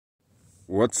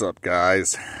What's up,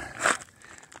 guys?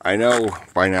 I know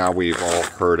by now we've all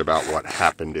heard about what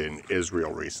happened in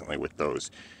Israel recently with those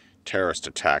terrorist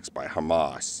attacks by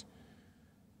Hamas,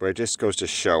 but it just goes to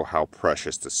show how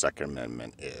precious the Second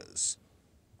Amendment is.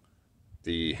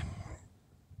 The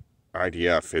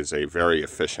IDF is a very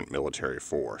efficient military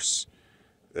force.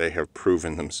 They have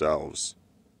proven themselves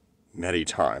many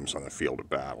times on the field of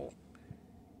battle.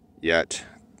 Yet,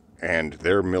 and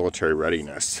their military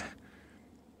readiness,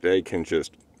 they can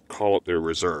just call up their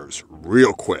reserves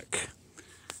real quick.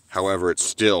 However, it's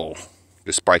still,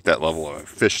 despite that level of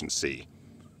efficiency,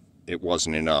 it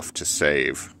wasn't enough to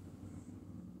save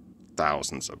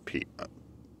thousands of people,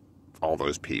 all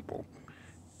those people.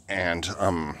 And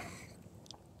a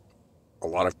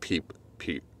lot of people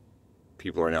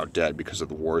are now dead because of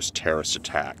the worst terrorist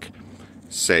attack,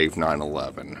 save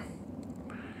 9/11.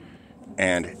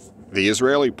 And the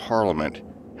Israeli parliament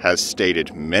has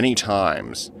stated many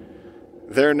times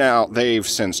they've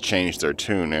since changed their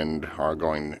tune and are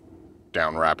going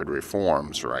down rapid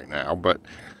reforms right now. But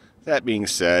that being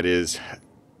said,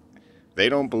 they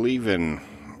don't believe in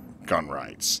gun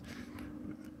rights,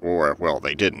 or well,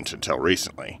 they didn't until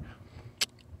recently.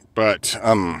 But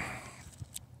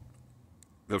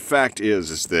the fact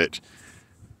is that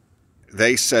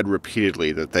they said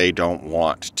repeatedly that they don't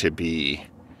want to be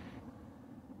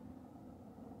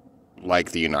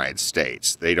like the United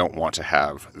States. They don't want to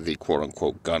have the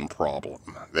quote-unquote gun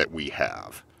problem that we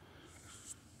have.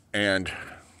 And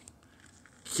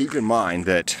keep in mind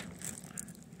that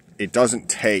it doesn't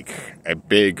take a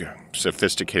big,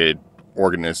 sophisticated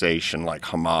organization like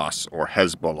Hamas or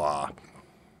Hezbollah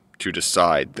to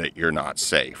decide that you're not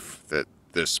safe, that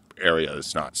this area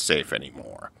is not safe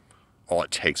anymore. All it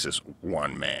takes is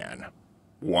one man.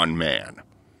 One man.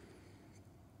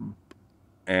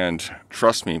 And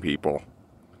trust me, people,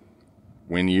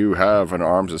 when you have an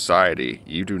armed society,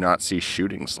 you do not see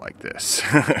shootings like this.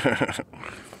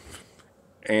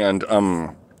 And,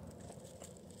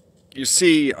 you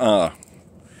see,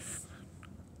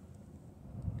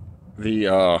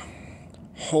 the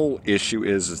whole issue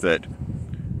is that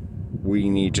we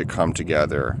need to come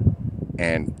together,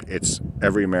 and it's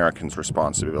every American's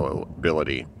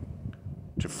responsibility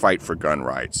to fight for gun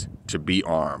rights, to be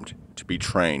armed, to be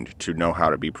trained, to know how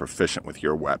to be proficient with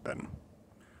your weapon.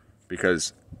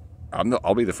 Because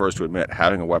I'll be the first to admit,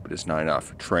 having a weapon is not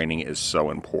enough. Training is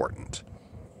so important.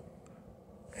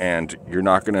 And you're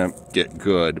not going to get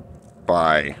good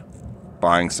by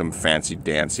buying some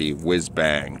fancy-dancy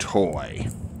whiz-bang toy.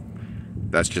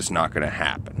 That's just not going to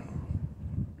happen.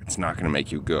 It's not going to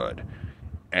make you good.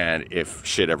 And if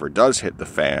shit ever does hit the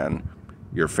fan,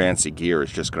 your fancy gear is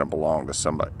just going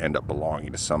to end up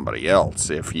belonging to somebody else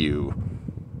if you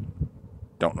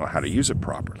don't know how to use it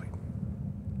properly.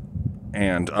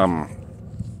 And,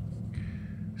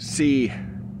 see,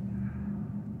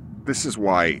 this is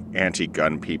why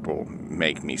anti-gun people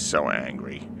make me so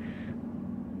angry.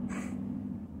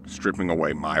 Stripping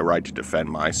away my right to defend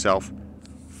myself?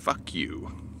 Fuck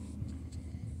you.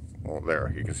 Well,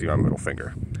 there, you can see my middle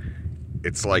finger.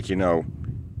 It's like, you know,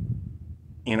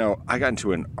 I got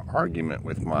into an argument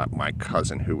with my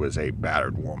cousin who was a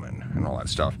battered woman and all that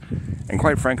stuff. And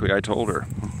quite frankly, I told her,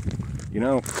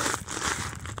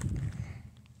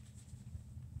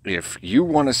 if you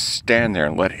want to stand there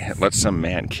and let some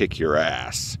man kick your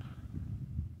ass,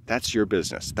 that's your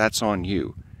business. That's on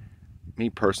you. Me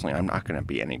personally, I'm not going to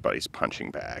be anybody's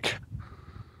punching bag.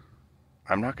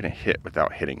 I'm not going to hit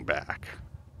without hitting back.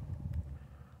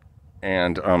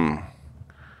 And,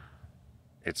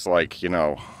 it's like,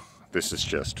 this is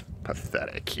just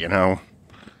pathetic, And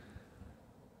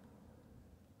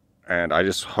I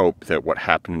just hope that what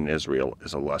happened in Israel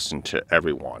is a lesson to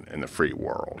everyone in the free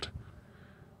world.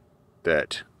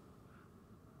 That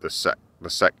the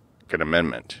Second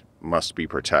Amendment must be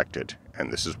protected,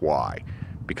 and this is why.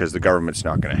 Because the government's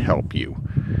not going to help you.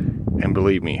 And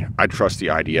believe me, I trust the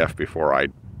IDF before I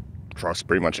trust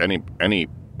pretty much any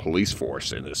police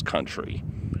force in this country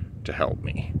to help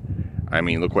me. I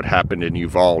mean, look what happened in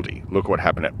Uvalde. Look what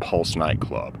happened at Pulse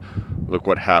nightclub. Look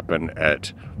what happened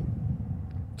at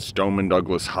Stoneman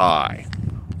Douglas High.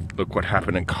 Look what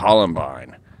happened in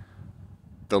Columbine.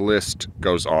 The list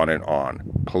goes on and on.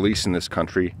 Police in this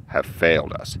country have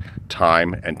failed us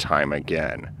time and time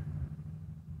again.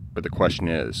 But the question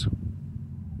is,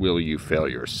 will you fail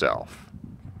yourself?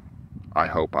 I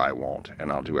hope I won't, and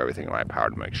I'll do everything in my power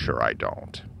to make sure I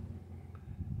don't.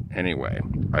 Anyway,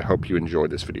 I hope you enjoyed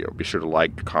this video. Be sure to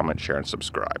like, comment, share, and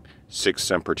subscribe. Sic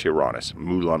Semper Tyrannis,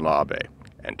 Mulan Labe,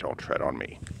 and don't tread on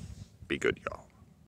me. Be good, y'all.